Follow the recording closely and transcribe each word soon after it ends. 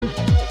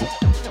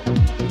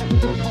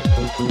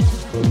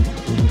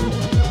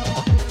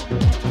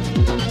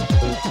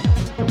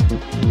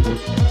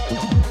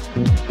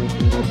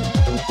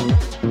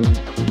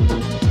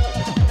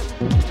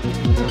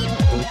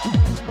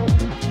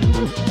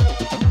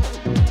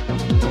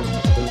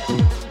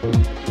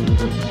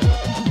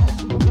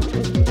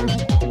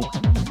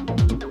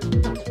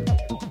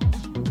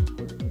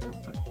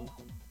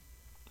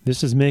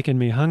This is making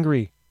me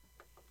hungry.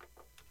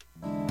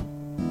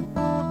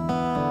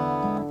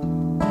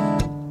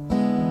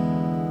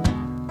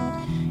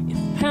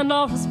 If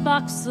Pandora's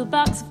box is a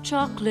box of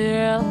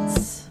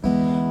chocolates,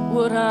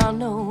 would I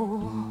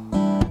know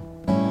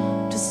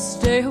to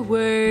stay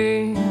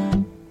away?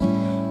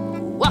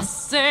 Oh, I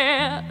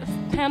said,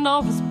 if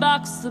Pandora's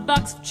box is a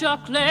box of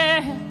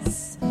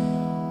chocolates,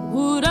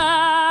 would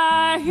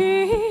I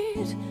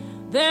eat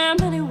them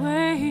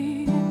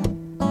anyway?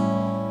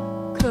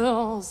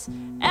 'Cause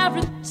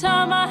every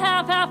time I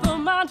have half a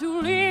mind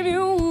to leave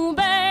you,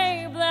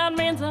 babe, that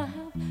means I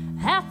have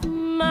half a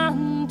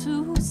mind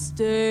to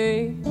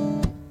stay.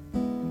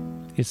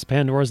 It's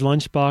Pandora's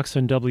Lunchbox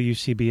on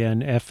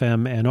WCBN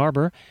FM Ann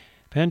Arbor.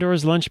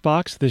 Pandora's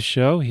Lunchbox, this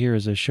show, here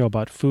is a show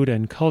about food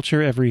and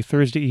culture every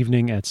Thursday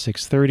evening at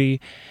 6:30.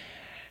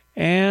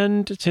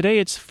 And today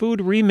it's food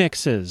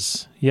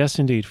remixes. Yes,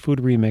 indeed, food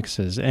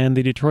remixes. And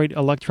the Detroit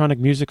Electronic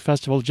Music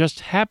Festival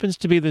just happens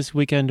to be this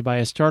weekend by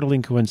a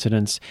startling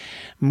coincidence.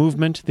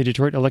 Movement, the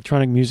Detroit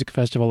Electronic Music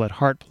Festival at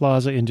Hart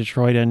Plaza in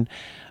Detroit, and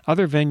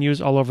other venues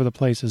all over the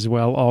place as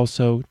well,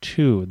 also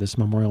too, this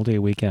Memorial Day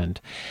weekend.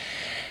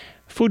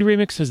 Food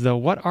remixes, though,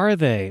 what are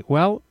they?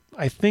 Well,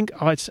 I think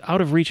it's out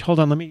of reach. Hold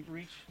on, let me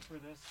reach for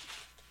this.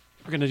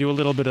 We're going to do a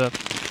little bit of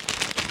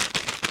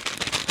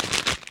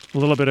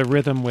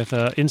rhythm with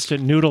an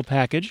instant noodle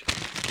package. I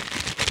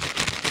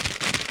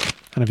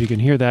don't know if you can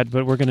hear that,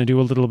 but we're going to do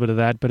a little bit of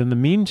that. But in the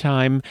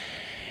meantime,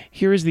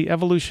 here is the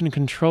Evolution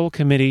Control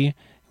Committee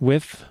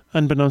with,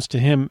 unbeknownst to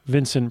him,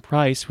 Vincent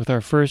Price, with our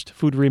first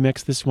food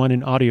remix, this one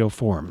in audio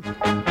form.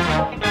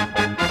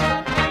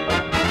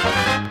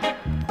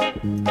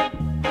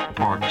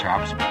 Pork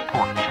chops,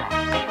 pork chops,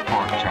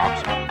 pork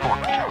chops,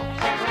 pork chops,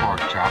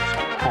 pork chops,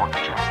 pork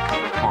chops,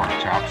 pork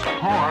chops,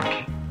 pork.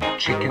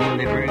 Chicken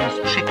livers,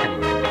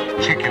 chicken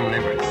livers, chicken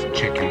livers,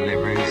 chicken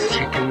livers,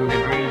 chicken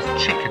livers,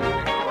 chicken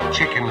livers,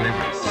 chicken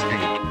livers,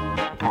 steak.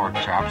 Pork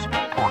chops,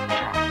 pork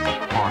chops,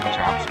 pork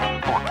chops,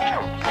 pork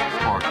chops,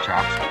 pork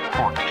chops,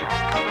 pork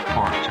chops,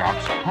 pork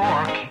chops,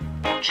 pork.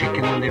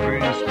 Chicken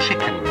livers,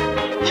 chicken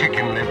livers,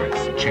 chicken livers,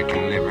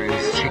 chicken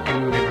livers,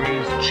 chicken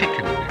livers,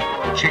 chicken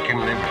livers, chicken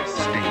livers,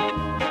 steak.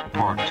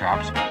 Pork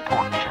chops,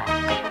 pork chops,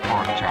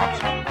 pork chops,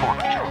 pork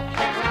chops,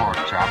 pork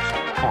chops,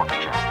 pork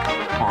chops,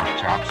 pork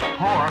chops,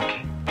 pork.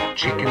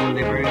 Chicken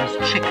livers,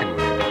 chicken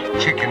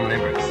livers, chicken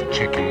livers,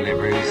 chicken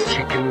livers,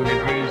 chicken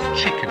livers,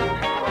 chicken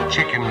livers,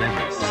 chicken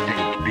livers,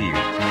 steak, beer,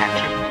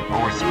 ketchup,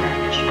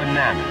 horseradish,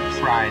 bananas,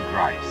 fried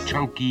rice,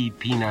 chunky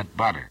peanut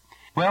butter.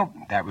 Well,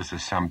 that was a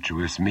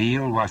sumptuous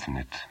meal, wasn't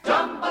it?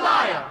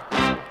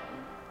 Jambalaya!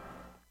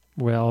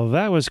 Well,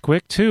 that was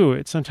quick,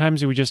 too.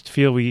 Sometimes we just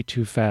feel we eat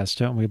too fast,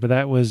 don't we? But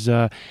that was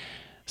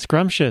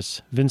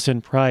Scrumptious,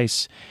 Vincent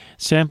Price,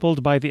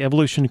 sampled by the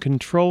Evolution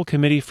Control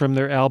Committee from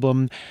their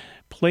album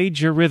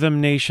Plagiarism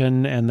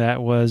Nation, and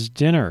that was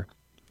Dinner.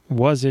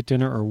 Was it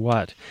dinner or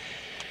what?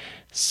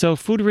 So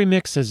food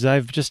remixes,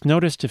 I've just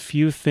noticed a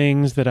few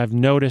things that I've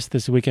noticed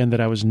this weekend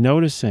that I was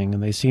noticing,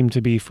 and they seem to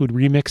be food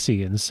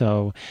remixy. And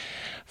so,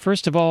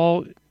 first of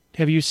all,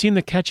 have you seen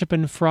the ketchup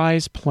and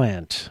fries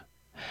plant?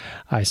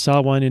 I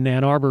saw one in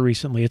Ann Arbor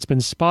recently. It's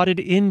been spotted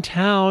in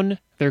town.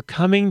 They're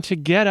coming to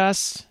get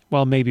us.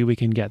 Well, maybe we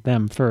can get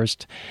them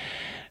first.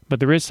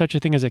 But there is such a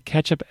thing as a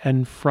ketchup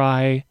and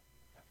fry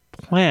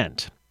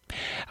plant.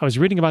 I was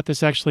reading about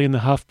this actually in the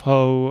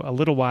HuffPo a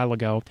little while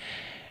ago,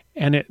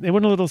 and it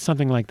went a little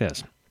something like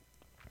this.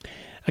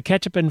 A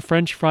ketchup and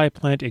French fry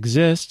plant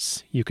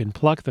exists. You can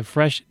pluck the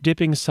fresh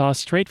dipping sauce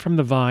straight from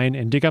the vine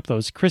and dig up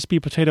those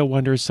crispy potato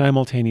wonders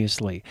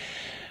simultaneously.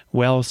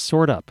 Well,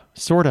 sort up.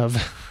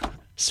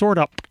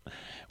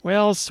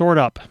 Well, sort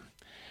up.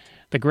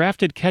 The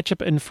grafted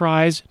ketchup and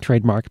fries,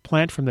 trademark,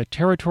 plant from the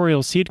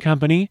Territorial Seed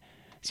Company,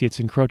 see it's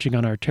encroaching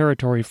on our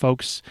territory,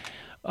 folks,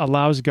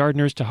 allows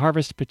gardeners to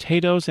harvest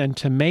potatoes and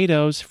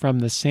tomatoes from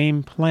the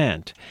same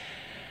plant.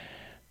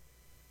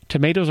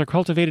 Tomatoes are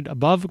cultivated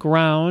above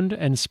ground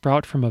and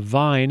sprout from a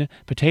vine.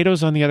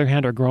 Potatoes, on the other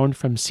hand, are grown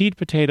from seed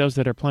potatoes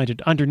that are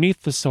planted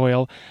underneath the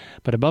soil,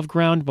 but above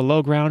ground,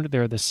 below ground,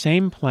 they're the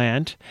same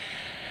plant.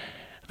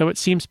 Though it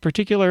seems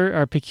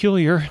peculiar,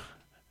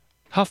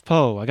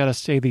 HuffPo, I gotta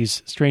say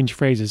these strange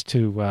phrases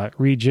to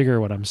rejigger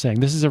what I'm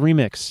saying. This is a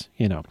remix,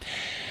 you know.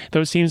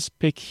 Though it seems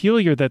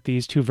peculiar that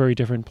these two very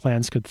different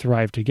plants could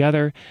thrive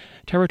together,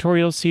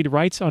 Territorial Seed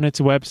writes on its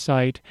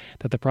website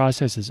that the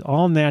process is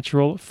all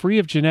natural, free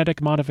of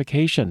genetic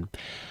modification.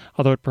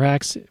 Although it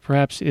perhaps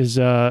is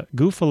a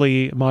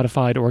goofily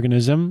modified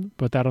organism,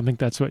 but I don't think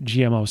that's what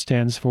GMO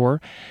stands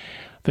for.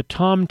 The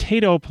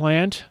Tom-tato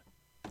plant,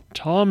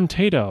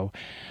 Tom-tato,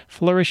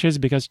 flourishes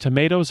because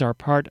tomatoes are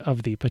part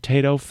of the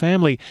potato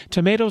family.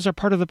 Tomatoes are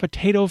part of the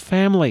potato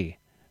family.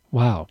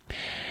 Wow.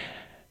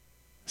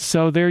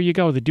 So there you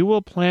go. The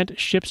dual plant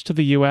ships to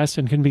the U.S.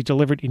 and can be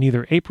delivered in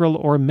either April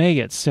or May,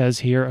 it says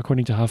here,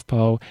 according to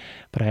HuffPo.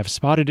 But I have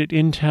spotted it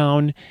in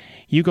town.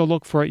 You go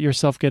look for it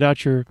yourself. Get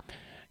out your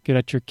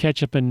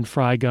ketchup and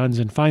fry guns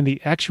and find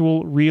the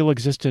actual, real,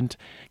 existent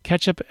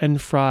ketchup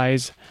and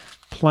fries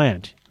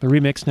plant. The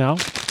remix now.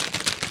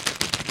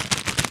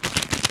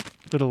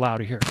 A little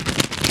louder here.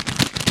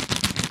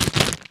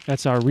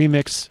 That's our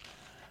remix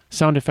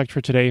sound effect for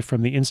today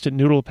from the Instant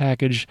Noodle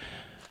package,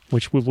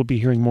 which we will be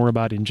hearing more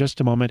about in just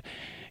a moment.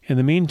 In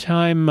the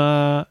meantime,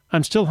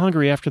 I'm still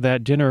hungry after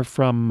that dinner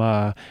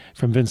from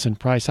Vincent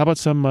Price. How about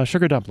some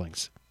sugar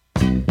dumplings?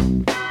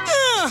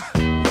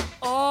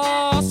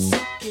 Oh,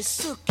 suki,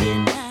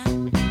 suki now.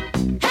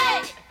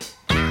 Hey!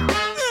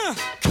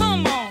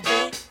 Come on,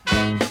 baby.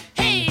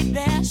 Hey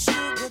there,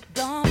 sugar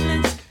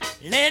dumplings.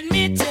 Let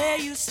me tell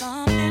you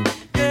something,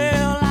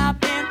 girl, I've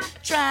been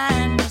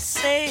trying to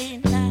say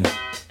now.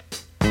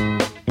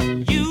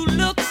 You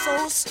look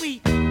so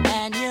sweet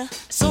and you're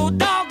so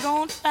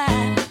doggone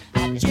fine.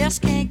 I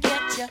just can't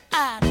get you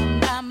out of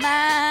my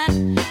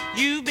mind.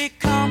 You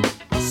become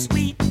a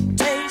sweet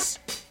taste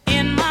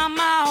in my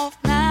mouth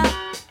now.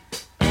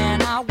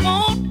 And I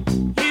want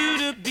you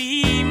to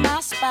be my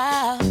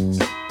spouse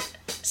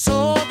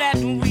so that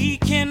we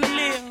can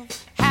live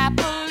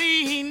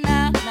happily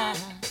now,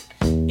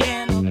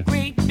 in a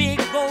great big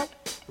old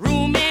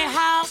roomy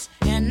house.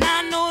 And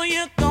I know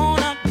you're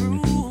gonna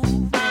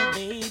groove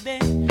me, baby.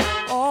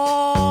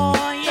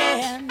 Oh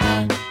yeah,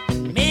 now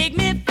make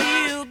me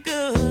feel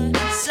good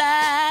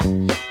inside.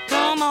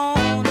 Come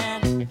on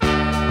and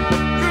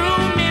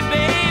groove me,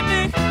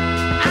 baby.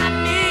 I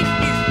need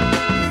you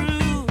to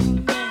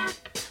groove me.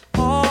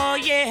 Oh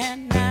yeah,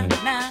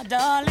 now,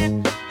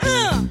 darling.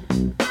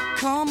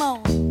 Come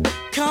on,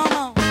 come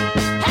on.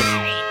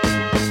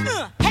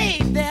 Hey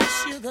there,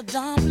 sugar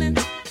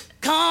dumplings.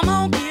 Come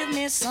on, give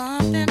me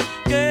something,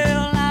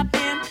 girl, I've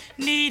been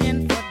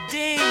needing for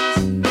days.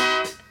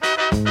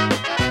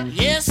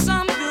 Yes,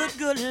 some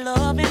good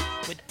loving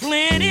with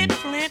plenty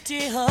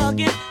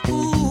hugging.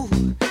 Ooh,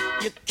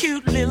 you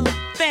cute little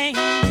thing,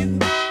 you.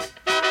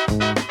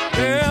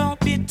 Girl,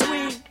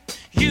 between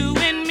you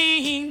and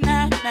me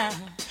now,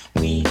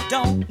 we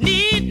don't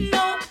need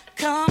no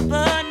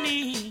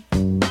company.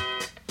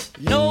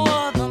 No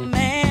other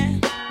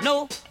man,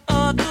 no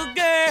other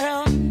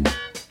girl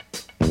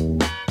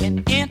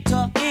can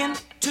enter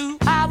into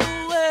our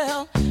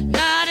world,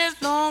 not as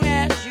long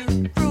as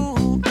you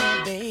prove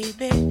me,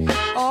 baby.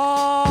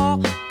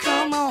 Oh,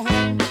 come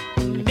on,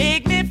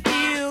 make me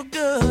feel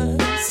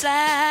good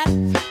inside.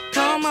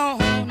 Come on,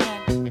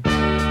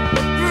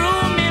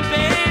 groove me,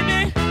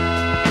 baby,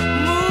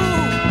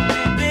 move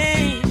me,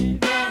 baby.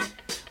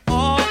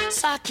 Oh,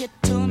 sock it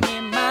to me,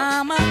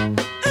 mama.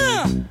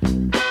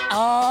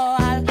 Oh,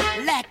 I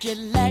like it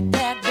like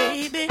that,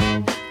 baby.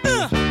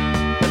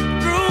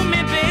 Groove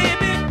me,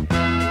 baby.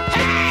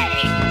 Hey,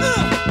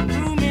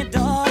 groove me,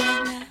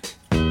 darling.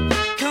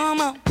 Come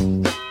on,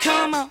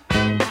 come on.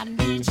 I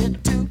need you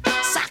to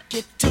sock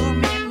it to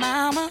me,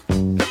 mama.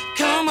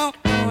 Come on,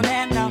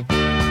 and now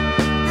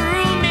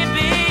groove me,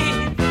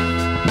 baby.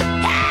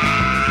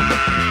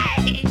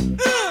 Hey,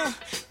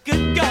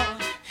 good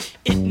God,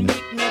 it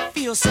make me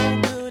feel so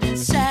good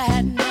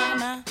inside,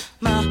 mama.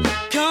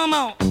 Come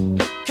on.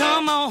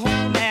 Come on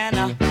home and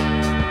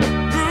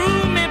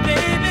groove me,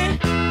 baby.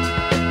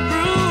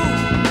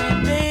 Groove me,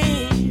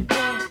 baby.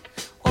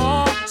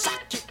 Oh,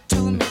 sock it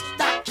to me,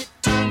 stock it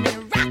to me,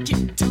 rock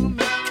it to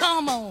me.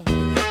 Come on,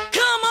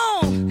 come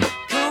on,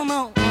 come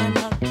on and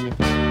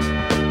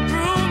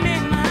groove me,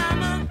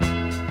 mama.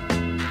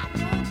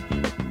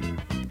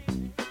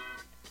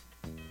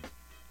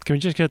 Can we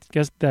just get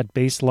that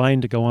bass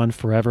line to go on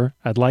forever?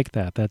 I'd like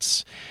that.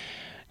 That's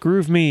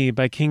Groove Me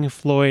by King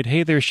Floyd.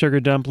 Hey there, sugar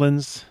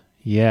dumplings.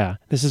 Yeah,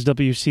 this is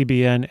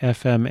WCBN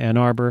FM Ann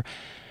Arbor.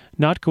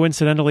 Not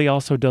coincidentally,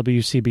 also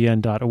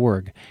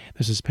WCBN.org.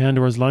 This is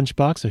Pandora's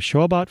Lunchbox, a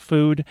show about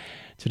food.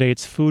 Today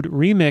it's food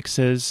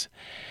remixes.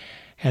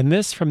 And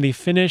this from the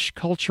Finnish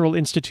Cultural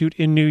Institute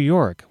in New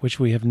York, which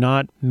we have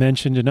not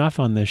mentioned enough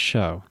on this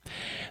show.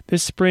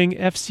 This spring,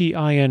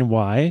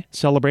 FCINY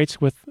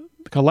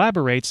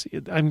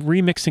collaborates, I'm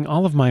remixing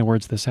all of my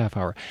words this half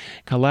hour,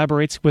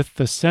 collaborates with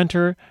the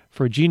Center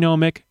for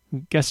Genomic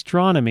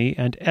Gastronomy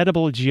and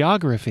Edible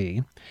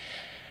Geography,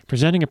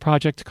 presenting a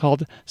project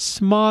called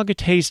Smog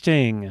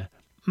Tasting,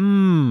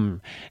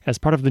 as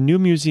part of the New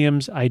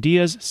Museum's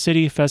Ideas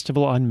City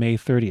Festival on May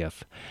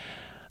 30th.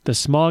 The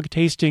Smog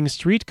Tasting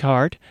Street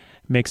Cart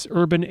makes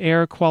urban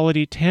air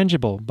quality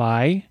tangible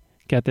by,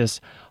 get this,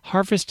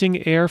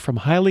 harvesting air from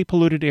highly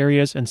polluted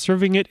areas and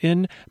serving it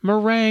in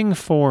meringue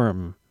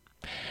form.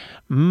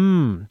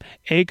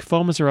 Egg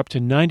foams are up to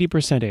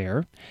 90%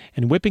 air,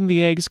 and whipping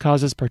the eggs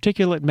causes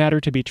particulate matter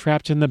to be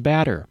trapped in the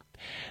batter.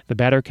 The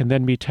batter can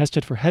then be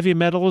tested for heavy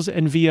metals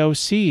and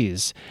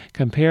VOCs,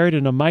 compared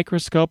in a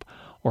microscope,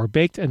 or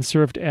baked and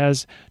served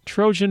as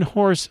Trojan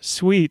horse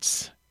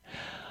sweets.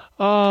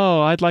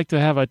 Oh, I'd like to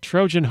have a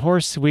Trojan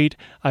horse sweet.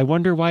 I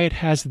wonder why it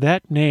has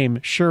that name.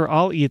 Sure,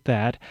 I'll eat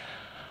that.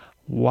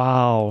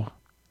 Wow.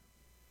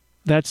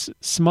 That's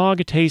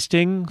Smog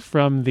Tasting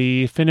from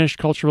the Finnish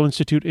Cultural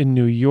Institute in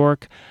New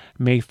York,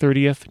 May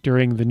 30th,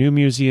 during the New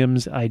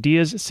Museum's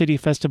Ideas City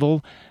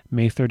Festival,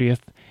 May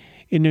 30th,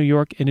 in New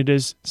York, and it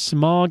is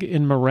smog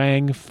in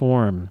meringue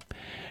form.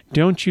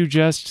 Don't you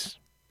just...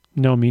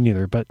 No, me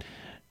neither, but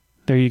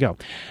There you go.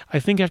 I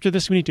think after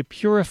this we need to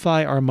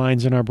purify our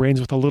minds and our brains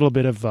with a little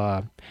bit of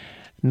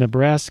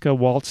Nebraska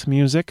waltz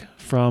music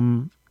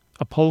from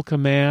a polka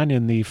man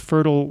in the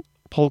fertile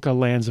polka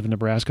lands of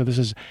Nebraska. This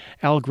is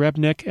Al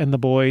Grebnick and the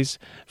Boys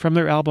from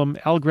their album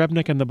Al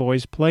Grebnick and the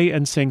Boys Play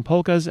and Sing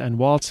Polkas and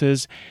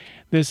Waltzes.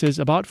 This is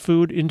about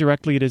food.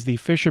 Indirectly, it is the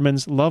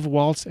Fisherman's Love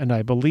Waltz, and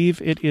I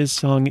believe it is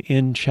sung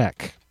in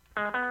Czech.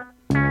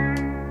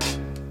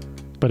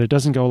 But it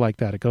doesn't go like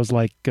that. It goes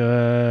like...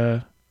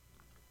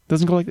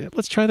 doesn't go like that.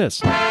 Let's try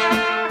this.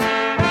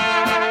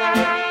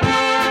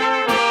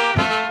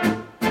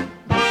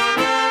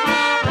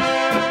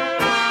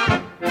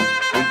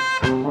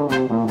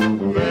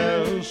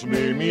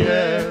 Vezmi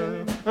mě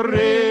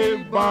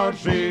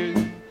rybaři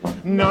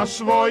na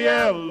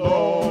svoje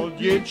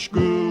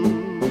lodičku.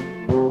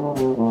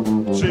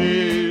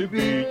 Chci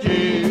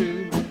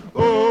býti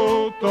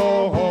u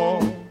toho,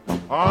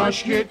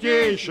 až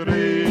chytíš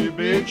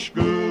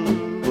rybičku.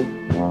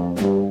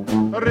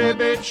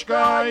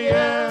 Rybička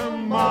je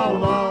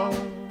malá,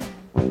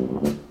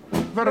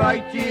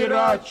 vraj ti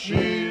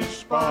radši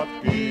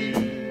zpátky.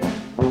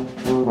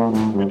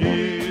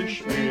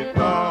 Když mi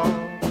ta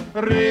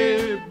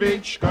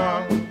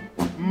rybička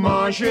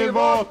má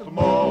život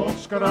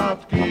moc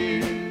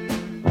krátký.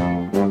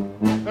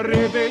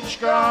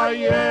 Rybička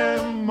je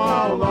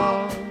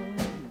malá,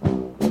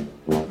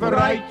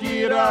 vraj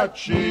ti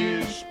radši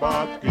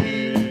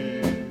zpátky.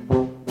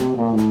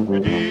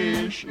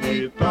 Když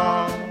i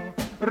ta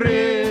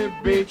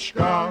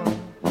rybička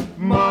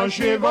má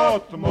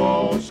život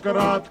moc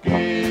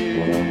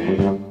krátký.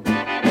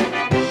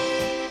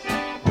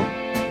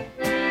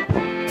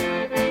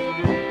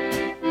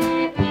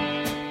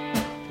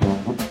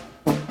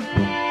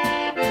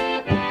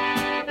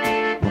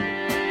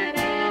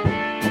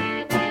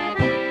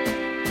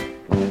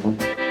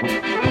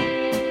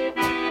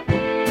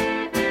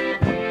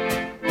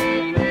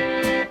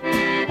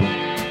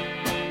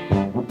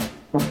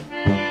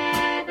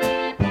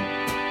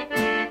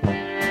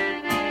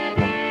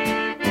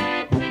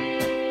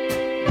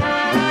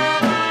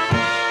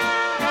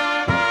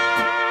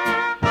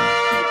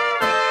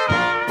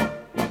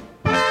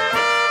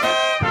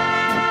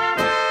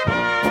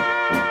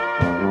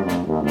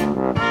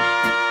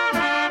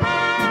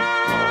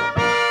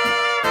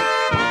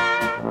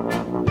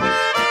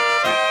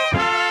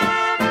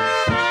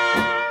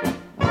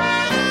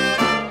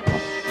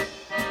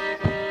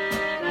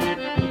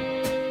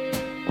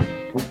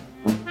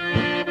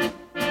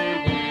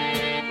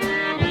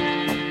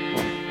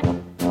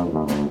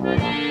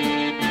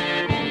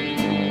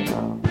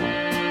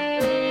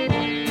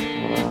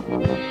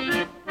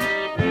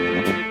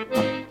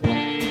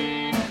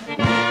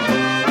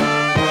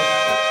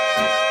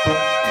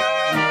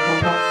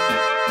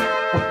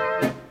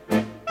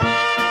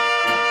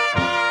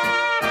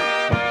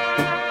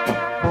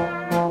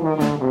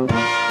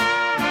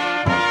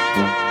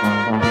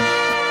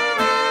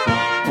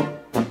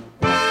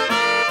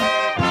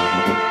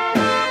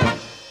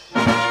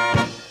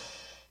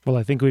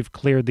 I think we've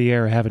cleared the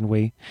air, haven't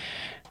we?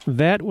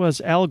 That was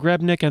Al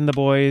Grebnick and the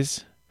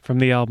Boys from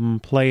the album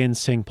Play and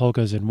Sing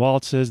Polkas and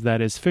Waltzes. That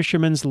is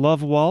Fisherman's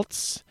Love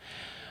Waltz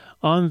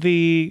on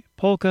the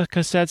Polka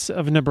Cassettes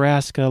of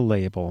Nebraska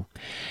label.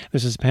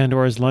 This is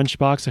Pandora's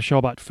Lunchbox, a show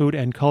about food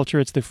and culture.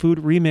 It's the Food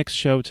Remix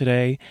show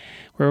today.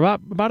 We're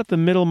about at the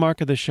middle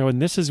mark of the show,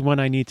 and this is when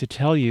I need to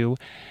tell you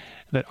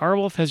that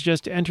Arwolf has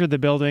just entered the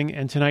building,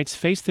 and tonight's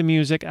Face the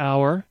Music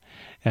hour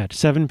at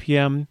 7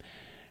 p.m.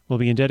 will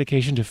be in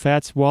dedication to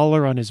Fats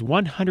Waller on his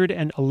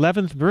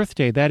 111th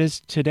birthday. That is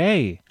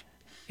today,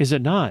 is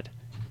it not?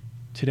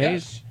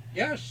 Today's?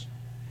 Yes.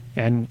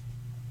 And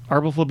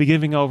Arwolf will be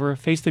giving over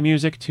Face the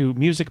Music to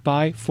music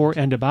by, for,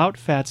 and about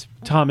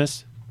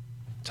Thomas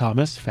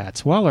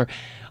Fats Waller.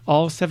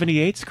 All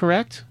 78s,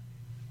 correct?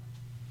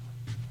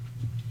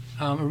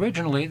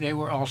 Originally, they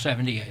were all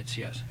 78s,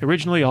 yes.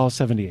 Originally, all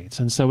 78s.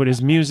 And so it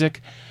is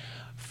music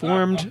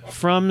formed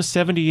from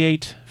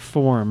 78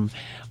 form.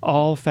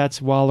 All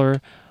Fats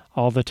Waller,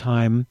 all the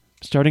time,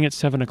 starting at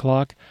 7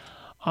 o'clock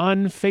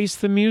on Face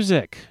the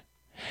Music.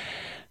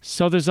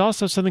 So there's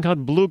also something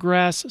called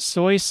Bluegrass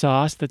Soy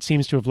Sauce that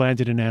seems to have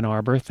landed in Ann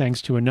Arbor,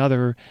 thanks to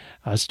another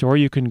store.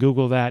 You can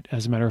Google that,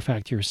 as a matter of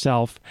fact,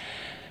 yourself.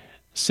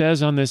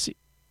 Says on this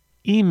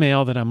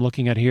email that I'm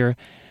looking at here,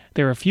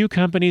 there are a few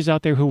companies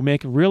out there who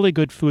make really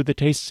good food that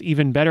tastes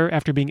even better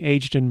after being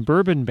aged in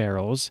bourbon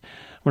barrels.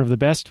 One of the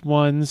best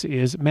ones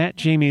is Matt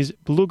Jamie's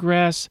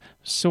Bluegrass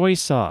Soy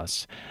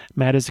Sauce.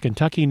 Matt is a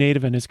Kentucky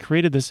native and has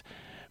created this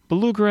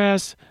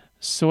bluegrass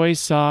soy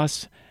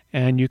sauce,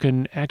 and you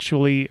can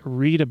actually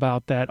read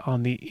about that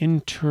on the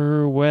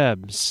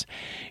interwebs.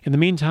 In the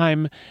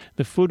meantime,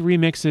 the food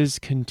remixes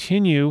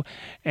continue,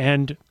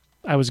 and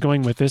I was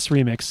going with this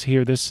remix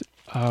here, this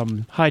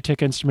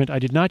high-tech instrument. I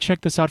did not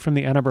check this out from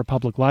the Ann Arbor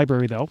Public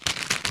Library, though.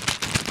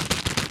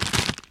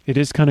 It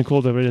is kind of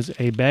cool, though. It is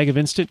a bag of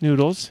instant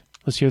noodles.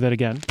 Let's hear that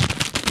again.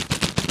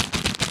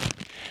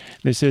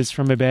 This is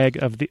from a bag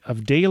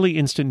of Daily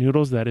Instant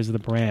Noodles. That is the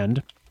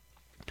brand.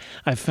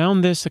 I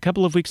found this a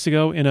couple of weeks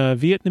ago in a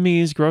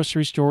Vietnamese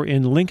grocery store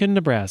in Lincoln,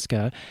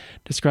 Nebraska,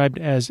 described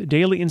as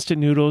daily instant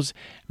noodles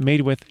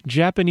made with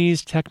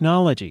Japanese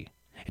technology.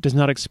 It does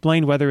not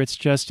explain whether it's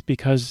just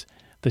because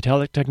the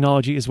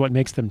technology is what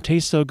makes them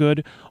taste so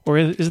good, or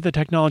is it the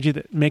technology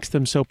that makes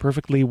them so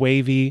perfectly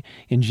wavy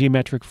in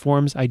geometric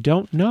forms? I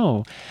don't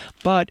know.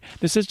 But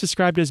this is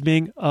described as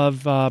being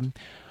of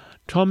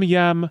Tom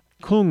Yam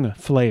Kung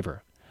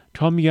flavor.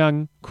 Tom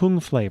Yam Kung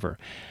flavor.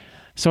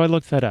 So I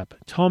looked that up.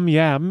 Tom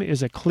Yam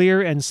is a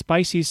clear and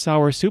spicy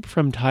sour soup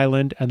from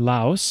Thailand and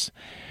Laos.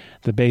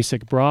 The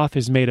basic broth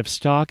is made of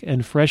stock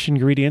and fresh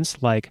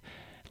ingredients like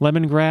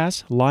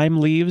lemongrass, lime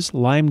leaves,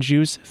 lime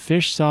juice,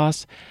 fish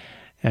sauce,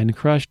 and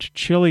crushed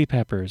chili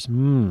peppers.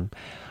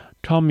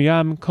 Tom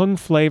Yam Kung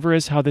flavor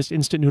is how this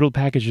instant noodle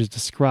package is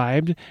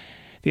described.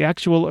 The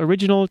actual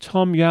original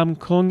Tom Yam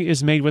Kung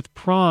is made with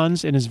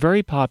prawns and is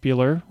very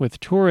popular with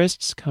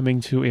tourists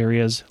coming to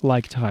areas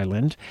like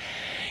Thailand.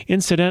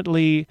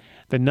 Incidentally,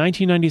 the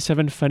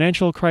 1997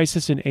 financial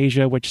crisis in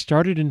Asia, which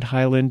started in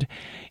Thailand,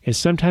 is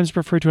sometimes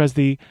referred to as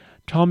the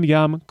Tom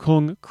Yam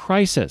Kung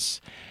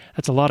crisis.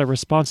 That's a lot of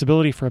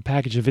responsibility for a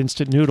package of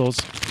instant noodles,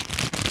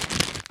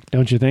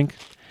 don't you think?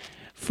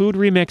 Food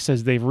Remix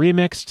says they've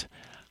remixed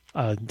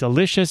a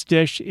delicious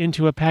dish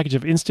into a package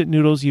of instant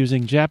noodles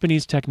using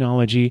Japanese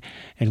technology,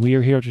 and we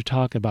are here to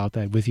talk about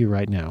that with you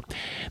right now.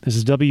 This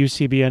is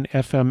WCBN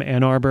FM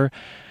Ann Arbor.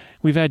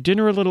 We've had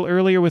dinner a little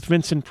earlier with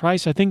Vincent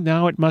Price. I think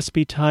now it must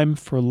be time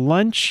for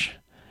lunch.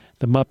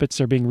 The Muppets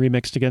are being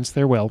remixed against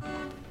their will.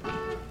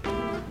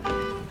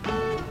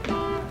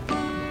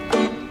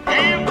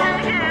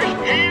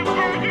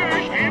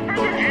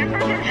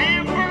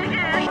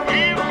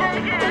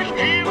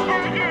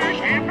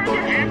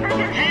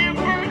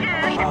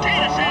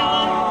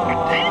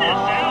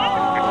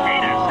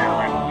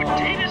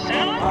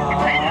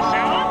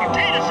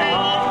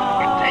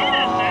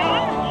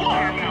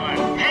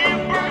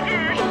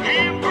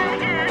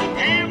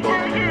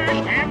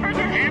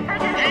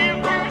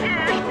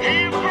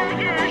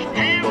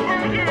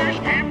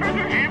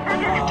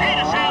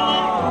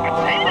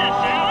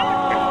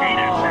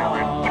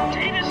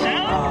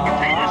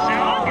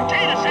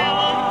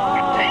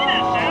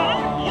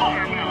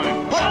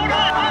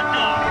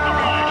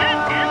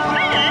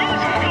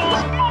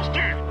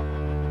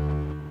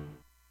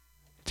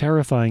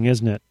 Terrifying,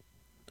 isn't it?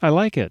 I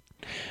like it.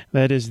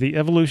 That is the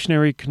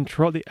Evolution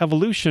Control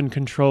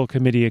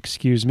Committee,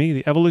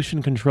 the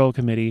Evolution Control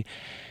Committee,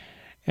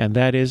 and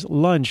that is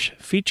Lunch,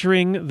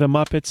 featuring the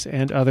Muppets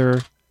and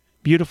other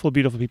beautiful,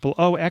 beautiful people.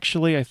 Oh,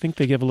 actually, I think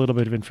they give a little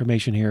bit of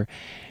information here.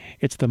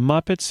 It's the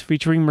Muppets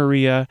featuring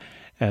Maria,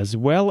 as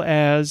well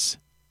as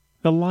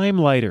the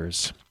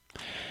Limelighters.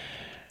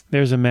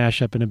 There's a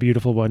mashup and a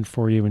beautiful one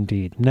for you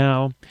indeed.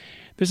 Now,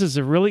 this is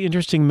a really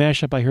interesting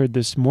mashup I heard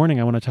this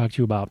morning I want to talk to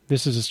you about.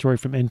 This is a story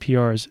from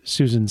NPR's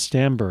Susan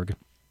Stamberg.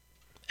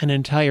 An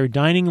entire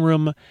dining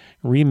room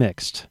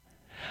remixed.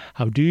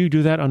 How do you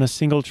do that on a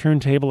single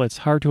turntable? It's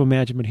hard to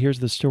imagine, but here's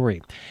the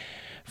story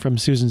from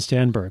Susan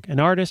Stamberg. An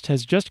artist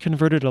has just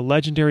converted a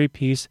legendary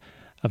piece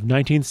of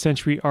 19th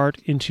century art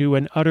into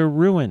an utter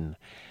ruin.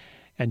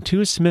 And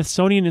two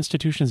Smithsonian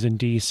institutions in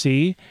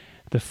D.C.,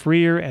 the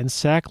Freer and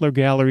Sackler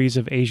Galleries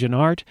of Asian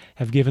Art,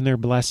 have given their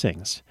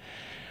blessings.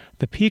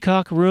 The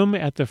Peacock Room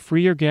at the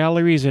Freer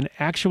Gallery is an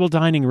actual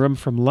dining room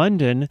from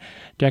London,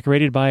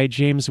 decorated by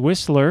James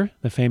Whistler,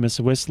 the famous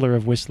Whistler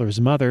of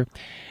Whistler's Mother,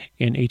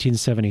 in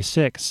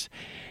 1876.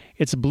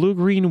 Its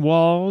blue-green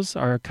walls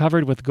are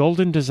covered with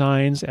golden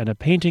designs and a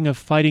painting of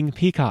fighting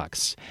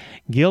peacocks.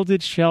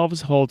 Gilded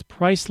shelves hold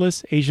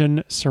priceless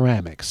Asian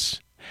ceramics.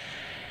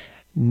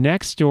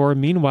 Next door,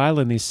 meanwhile,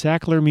 in the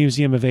Sackler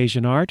Museum of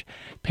Asian Art,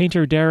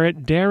 painter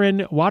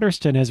Darren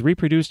Waterston has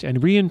reproduced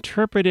and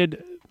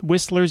reinterpreted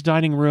Whistler's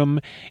dining room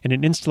in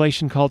an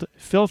installation called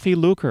Filthy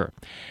Lucre.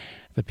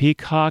 The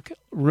Peacock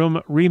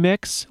Room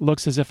remix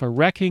looks as if a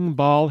wrecking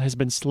ball has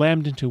been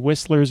slammed into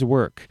Whistler's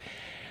work.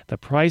 The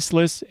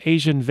priceless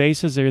Asian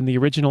vases in the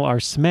original are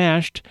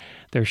smashed.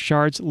 Their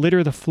shards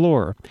litter the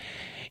floor.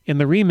 In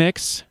the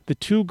remix, the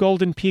two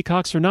golden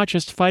peacocks are not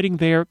just fighting,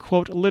 they are,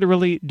 quote,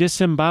 literally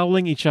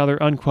disemboweling each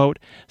other, unquote,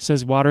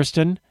 says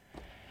Waterston.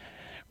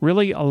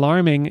 Really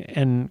alarming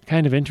and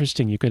kind of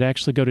interesting. You could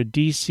actually go to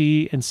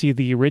D.C. and see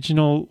the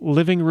original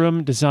living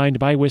room designed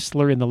by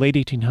Whistler in the late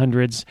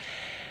 1800s.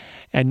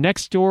 And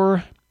next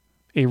door,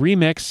 a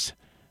remix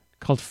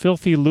called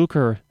Filthy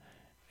Lucre.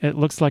 It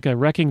looks like a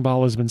wrecking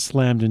ball has been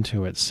slammed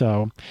into it.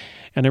 So,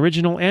 an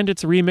original and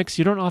its remix,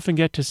 you don't often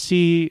get to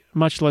see,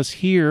 much less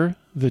hear,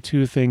 the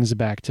two things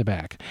back to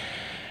back.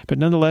 But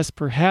nonetheless,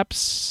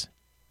 perhaps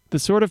the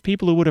sort of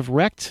people who would have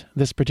wrecked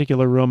this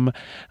particular room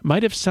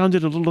might have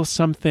sounded a little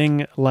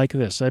something like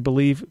this. I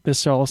believe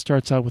this all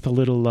starts out with a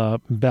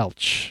little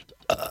belch.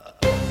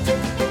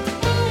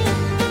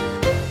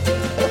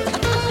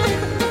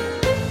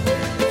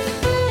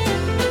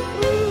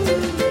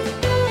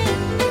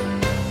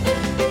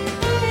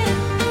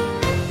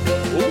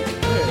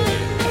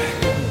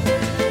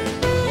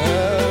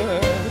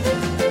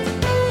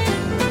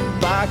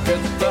 Back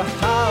at the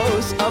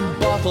house, a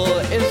bottle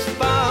is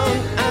found.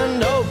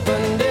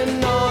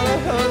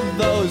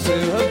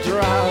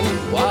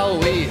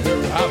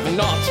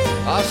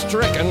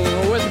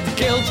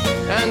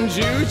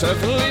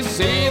 dutifully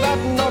see that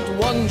not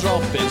one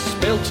drop is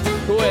spilt.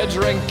 We're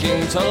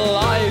drinking to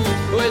life,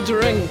 we're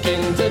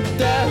drinking to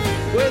death,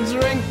 we're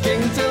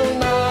drinking till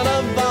none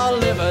of our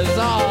livers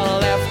are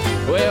left.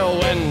 We're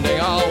wending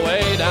our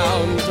way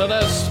down to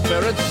the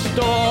spirit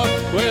store.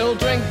 We'll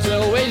drink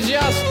till we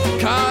just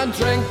can't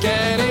drink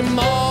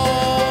anymore.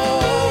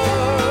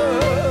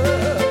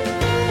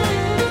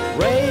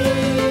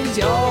 Raise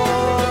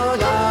your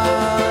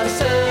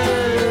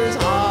glasses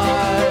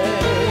high.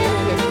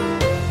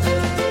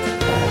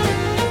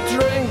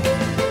 Drink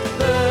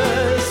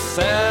the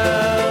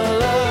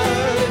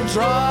cellar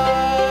dry.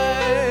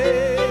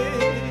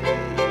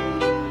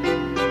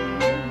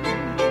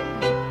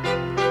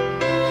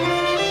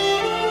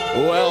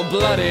 Well,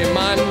 bloody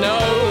my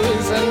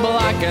nose and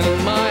blacken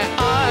my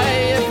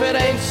eye if it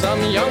ain't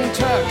some young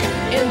Turk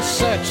in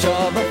search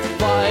of a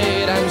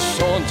fight. And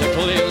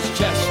Chanticleer's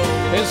chest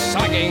is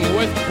sagging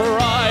with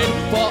pride,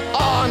 for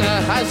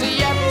honor has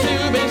yet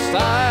to be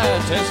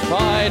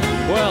satisfied.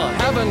 Well,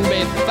 heaven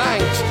be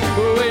thanked,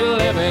 we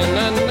live in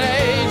an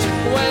age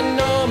when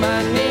no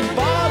man need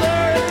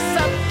bother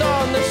except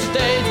on the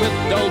stage with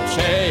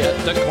Dolce et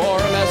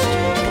Decorum est,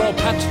 pro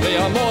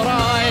patria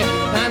mori,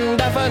 and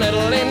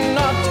definitely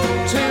not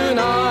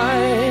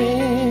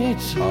tonight.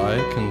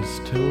 I can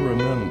still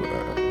remember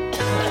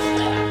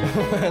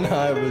when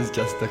I was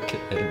just a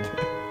kid.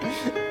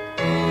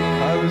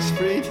 I was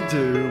free to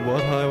do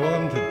what I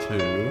wanted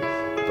to,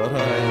 but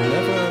I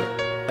never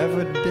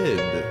ever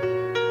did.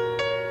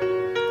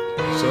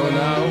 So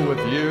now, with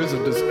years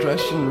of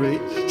discretion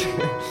reached,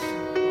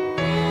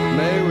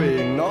 may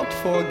we not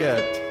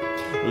forget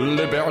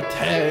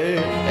liberté,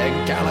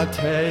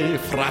 égalité,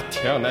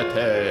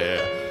 fraternité.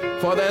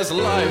 For there's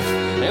life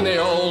in the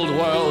old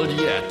world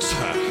yet.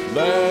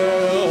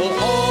 There'll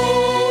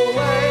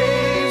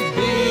always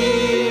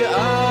be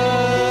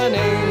an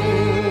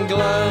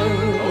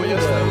England. Oh,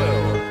 yes, there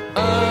will.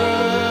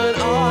 An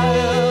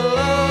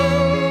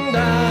Ireland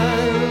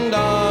and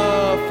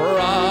a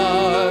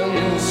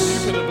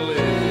France. Indubitably.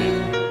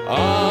 A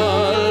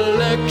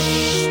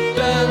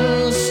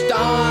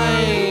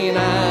Liechtenstein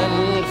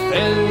and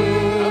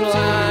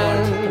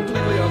Finland.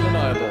 Completely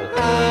undeniable.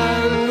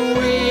 And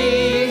we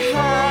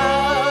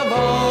have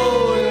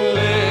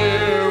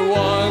only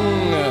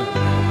one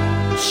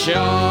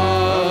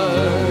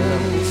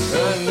chance.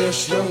 And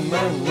this young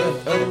man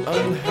with an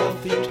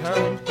unhealthy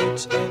town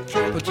puts a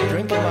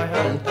drink in my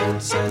hand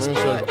and says,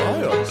 I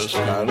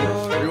understand.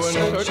 You're in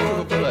search of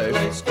a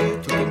place to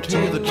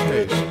continue the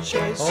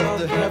chase of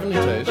the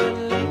heavenly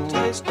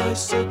taste. I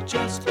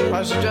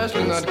suggest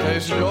in that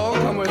case you all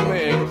come with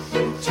me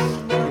to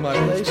my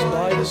place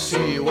by the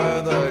sea,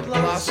 where the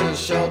glasses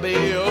shall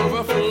be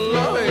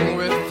overflowing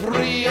with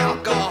free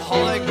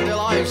alcoholic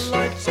delights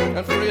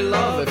and free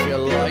love if you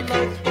like.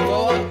 For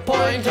what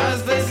point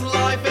has this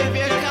life if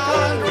you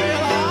can't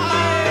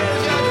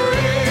realize your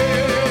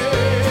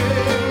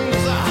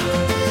dreams?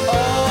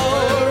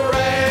 Oh,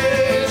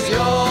 raise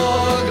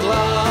your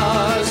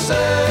glasses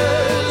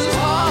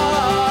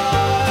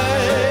high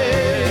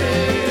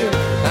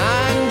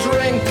and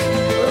drink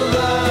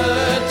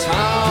the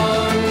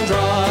town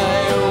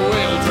dry.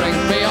 We'll drink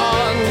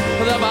beyond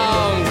the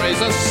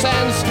boundaries of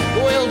sense.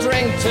 We'll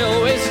drink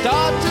till we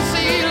start to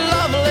see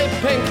lovely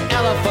pink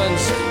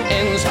elephants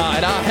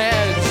inside our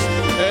heads,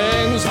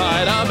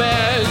 inside our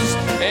beds,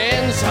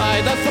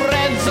 inside the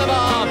threads of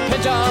our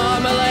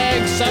pyjama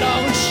legs. So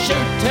don't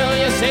shoot till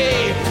you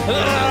see the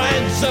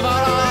reds of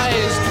our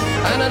eyes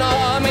and an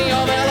army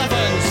of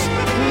elephants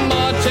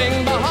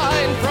marching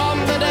behind. From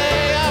the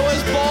day I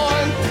was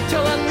born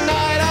till the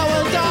night I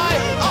will die,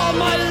 all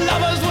my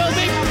lovers will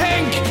be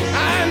pink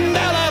and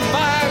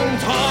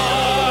elephantine.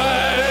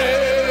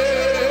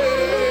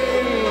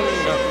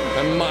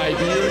 And my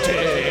beauty.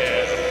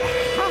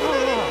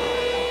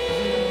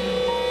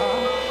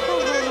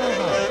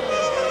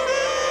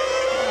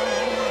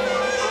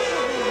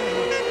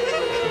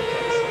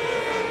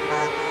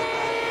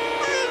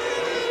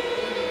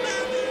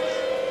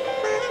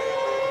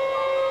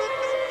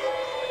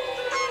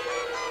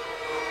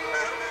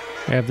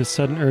 I have the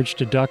sudden urge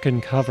to duck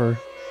and cover.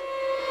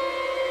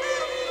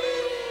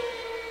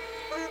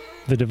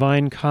 The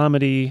Divine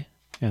Comedy,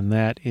 and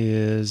that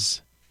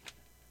is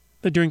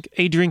a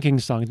drinking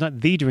song. It's not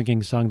the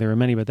drinking song, there are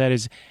many, but that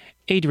is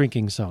a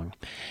drinking song.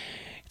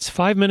 It's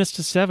 5 minutes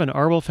to 7.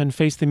 Arwolf and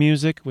Face the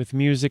Music, with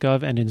music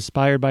of and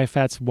inspired by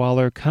Fats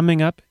Waller,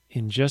 coming up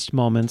in just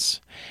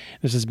moments.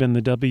 This has been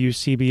the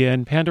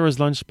WCBN Pandora's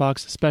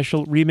Lunchbox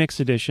special remix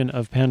edition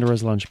of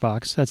Pandora's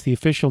Lunchbox. That's the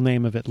official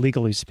name of it,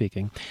 legally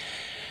speaking.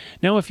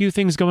 Now a few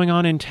things going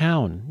on in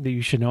town that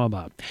you should know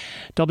about.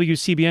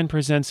 WCBN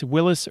presents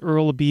Willis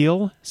Earl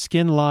Beal,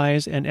 Skin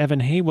Lies, and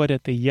Evan Haywood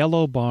at the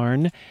Yellow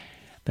Barn.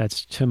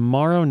 That's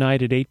tomorrow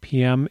night at 8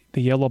 p.m.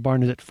 The Yellow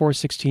Barn is at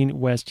 416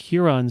 West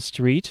Huron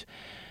Street.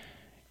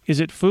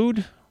 Is it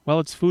food? Well,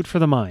 it's food for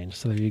the mind,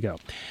 so there you go.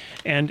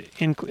 And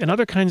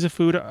other kinds of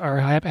food are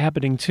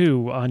happening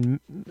too. On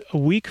a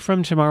week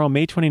from tomorrow,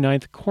 May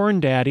 29th, Corn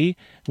Daddy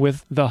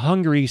with The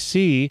Hungry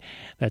Sea.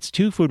 That's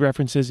two food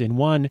references in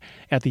one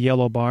at the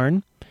Yellow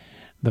Barn.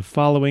 the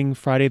following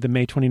Friday, the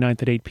May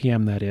 29th at 8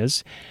 p.m., that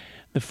is.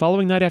 The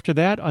following night after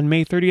that, on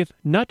May 30th,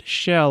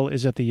 Nutshell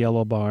is at the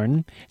Yellow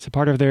Barn. It's a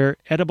part of their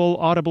Edible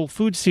Audible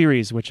Food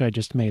series, which I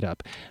just made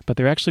up. But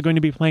they're actually going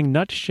to be playing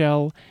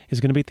Nutshell,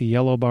 is going to be at the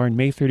Yellow Barn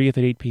May 30th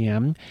at 8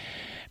 p.m.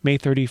 May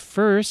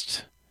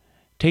 31st,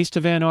 Taste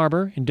of Ann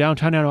Arbor in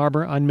downtown Ann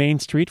Arbor on Main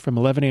Street from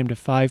 11 a.m. to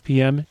 5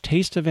 p.m.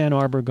 Taste of Ann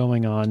Arbor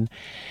going on.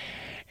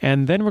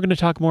 And then we're going to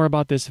talk more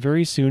about this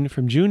very soon.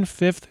 From June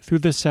 5th through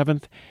the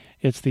 7th,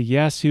 it's the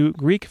Yasu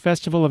Greek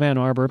Festival of Ann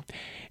Arbor.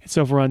 It's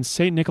over on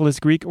St. Nicholas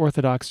Greek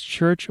Orthodox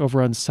Church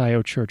over on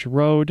Scioto Church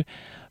Road.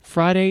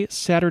 Friday,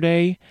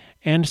 Saturday,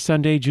 and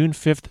Sunday, June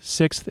 5th,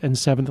 6th, and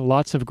 7th.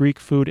 Lots of Greek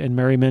food and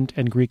merriment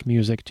and Greek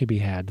music to be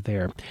had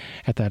there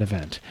at that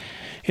event.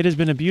 It has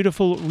been a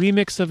beautiful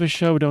remix of a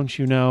show, don't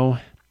you know?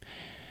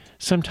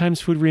 Sometimes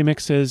food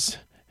remixes,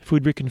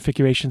 food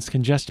reconfigurations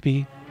can just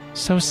be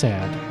so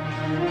sad.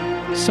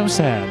 So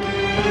sad.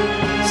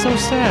 So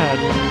sad.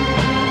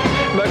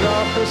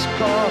 MacArthur's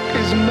Park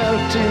is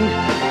melting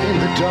in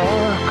the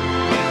dark.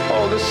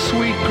 All the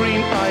sweet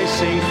green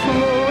icing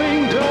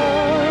flowing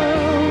down.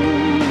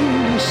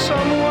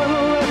 Someone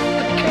left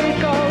the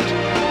cake out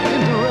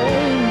in the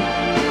rain.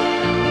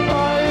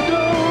 I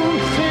don't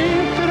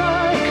think that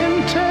I can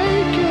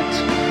take it,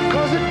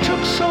 'cause it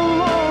took so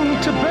long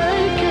to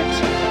bake it,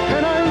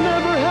 and I'll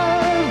never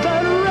have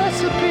that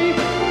recipe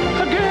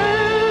again.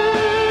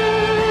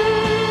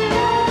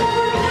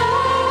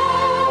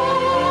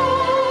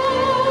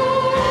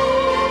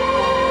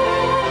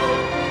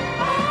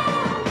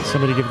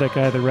 Somebody give that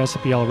guy the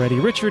recipe already.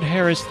 Richard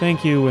Harris,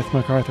 thank you, with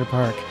MacArthur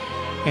Park.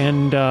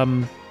 And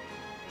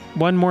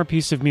one more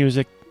piece of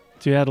music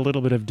to add a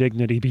little bit of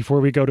dignity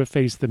before we go to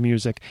Face the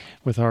Music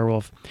with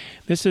Harwolf.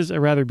 This is a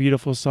rather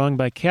beautiful song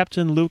by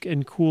Captain Luke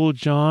and Cool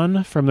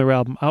John from their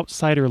album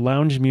Outsider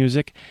Lounge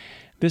Music.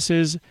 This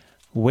is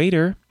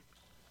Waiter,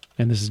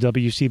 and this is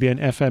WCBN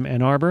FM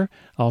Ann Arbor,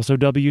 also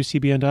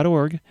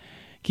WCBN.org.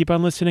 Keep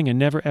on listening and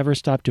never ever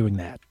stop doing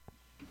that.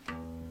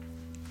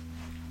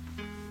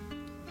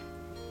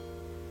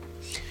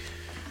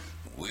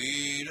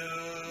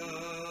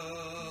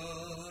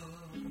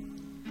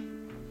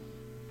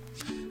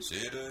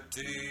 Set a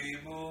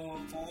table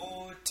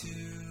for two.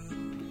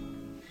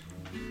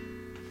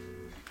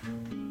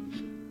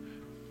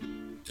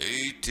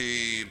 A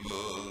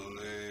table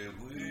that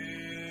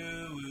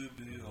will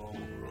be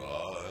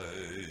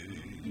alright.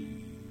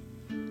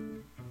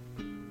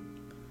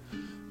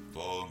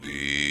 For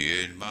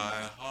me and my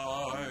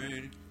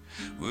heart,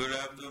 we'll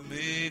have to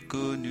make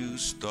a new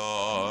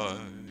start.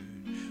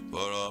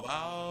 But I'm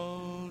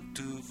out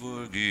to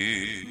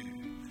forgive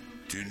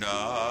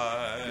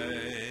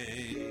tonight.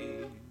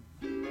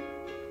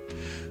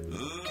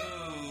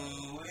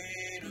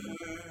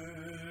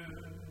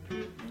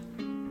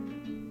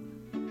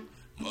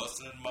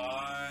 Mustn't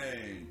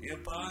mind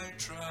if I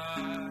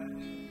try.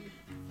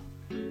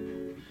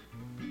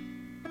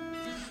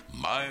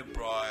 My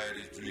pride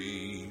is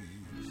dream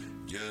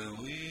just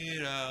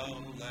went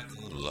out like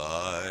a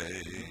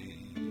lie.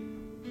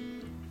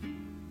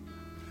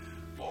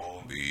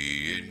 For me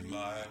in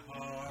my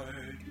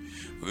heart,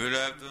 we'll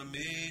have to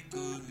make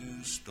a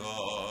new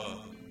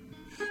start.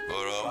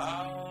 But I'm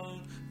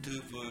out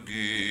to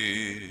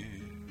forgive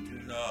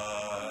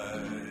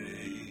tonight.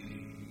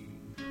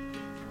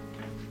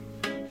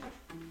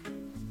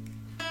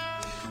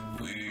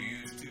 We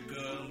used to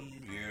come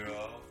here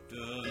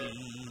often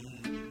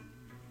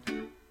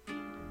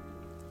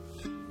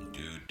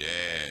to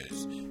dance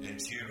and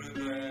share a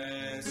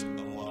glass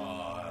of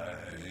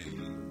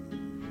wine.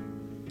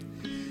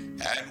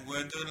 And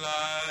when the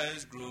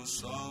lights grow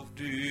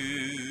softer,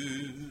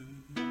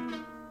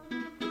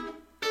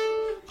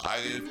 I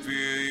can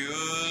feel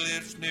your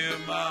lips near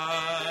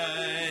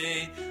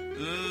mine.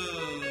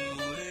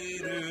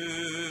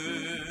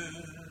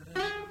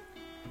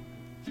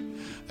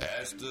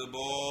 Ask the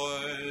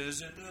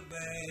boys in the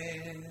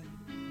band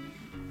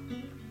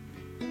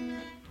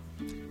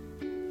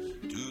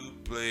to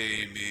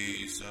play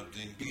me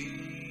something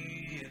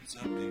gay and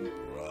something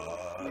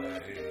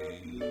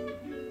bright.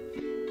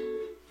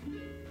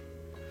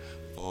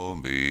 For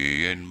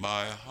me and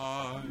my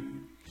heart,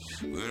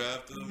 we'll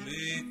have to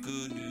make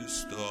a new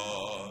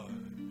start,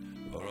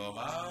 or I'm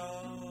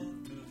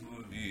out to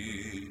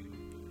forgive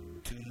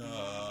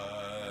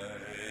tonight.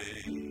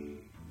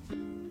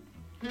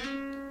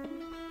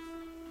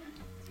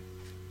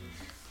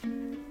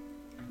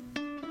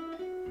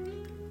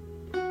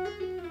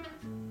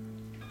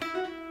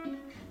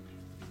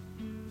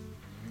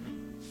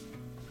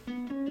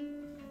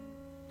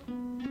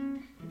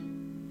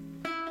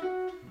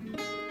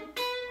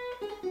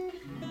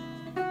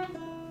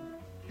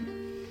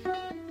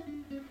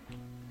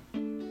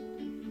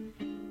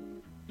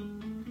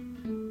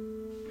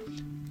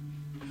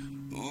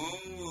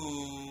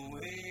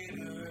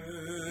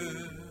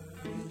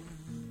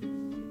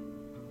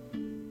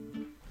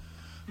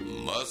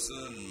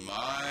 Mustn't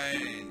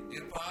mind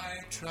if I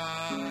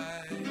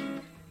try.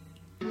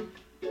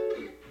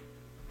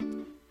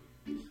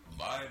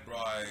 My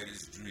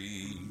brightest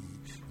dream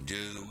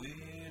just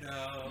went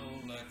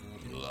out like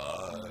a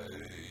lie.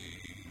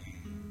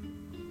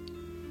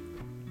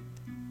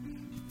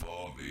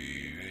 For me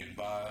in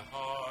my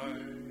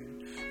heart,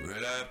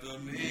 we'll have to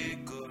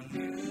make a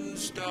new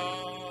start.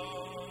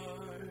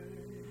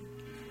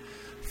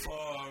 For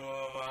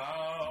a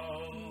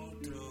vow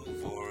to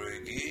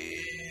forget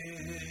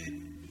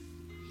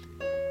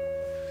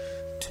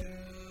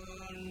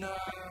tonight.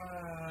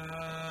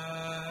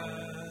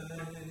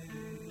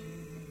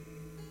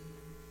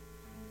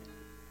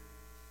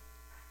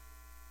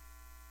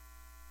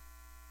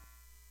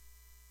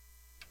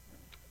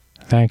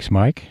 Thanks,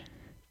 Mike.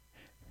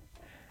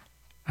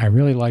 I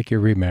really like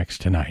your remix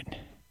tonight.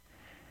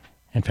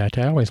 In fact,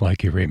 I always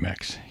like your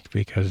remix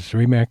because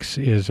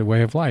remix is a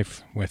way of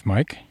life with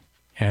Mike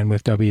and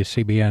with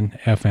WCBN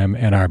FM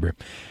Ann Arbor.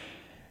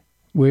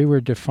 We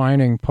were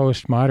defining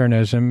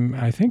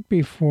postmodernism, I think,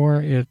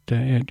 before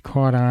it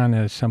caught on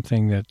as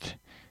something that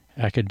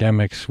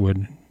academics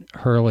would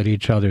hurl at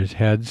each other's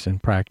heads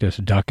and practice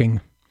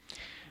ducking.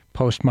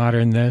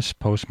 Postmodern this,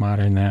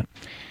 postmodern that.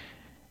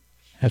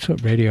 That's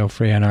what Radio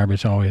Free Ann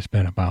Arbor's always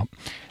been about.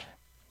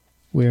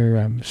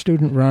 We're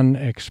student-run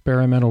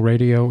experimental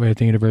radio at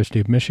the University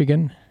of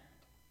Michigan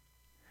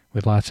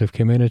with lots of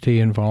community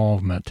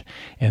involvement.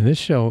 And this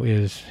show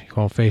is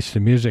called Face the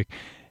Music.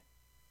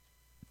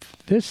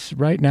 This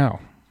right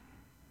now,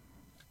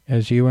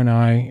 as you and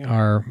I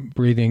are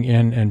breathing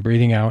in and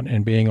breathing out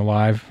and being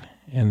alive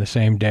in the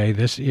same day,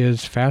 this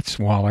is Fats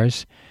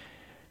Waller's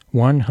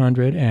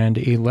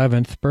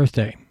 111th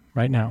birthday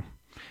right now.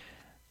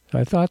 So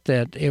I thought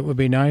that it would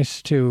be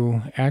nice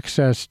to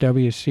access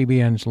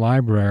WCBN's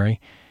library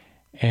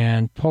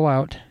and pull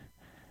out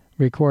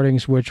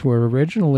recordings which were originally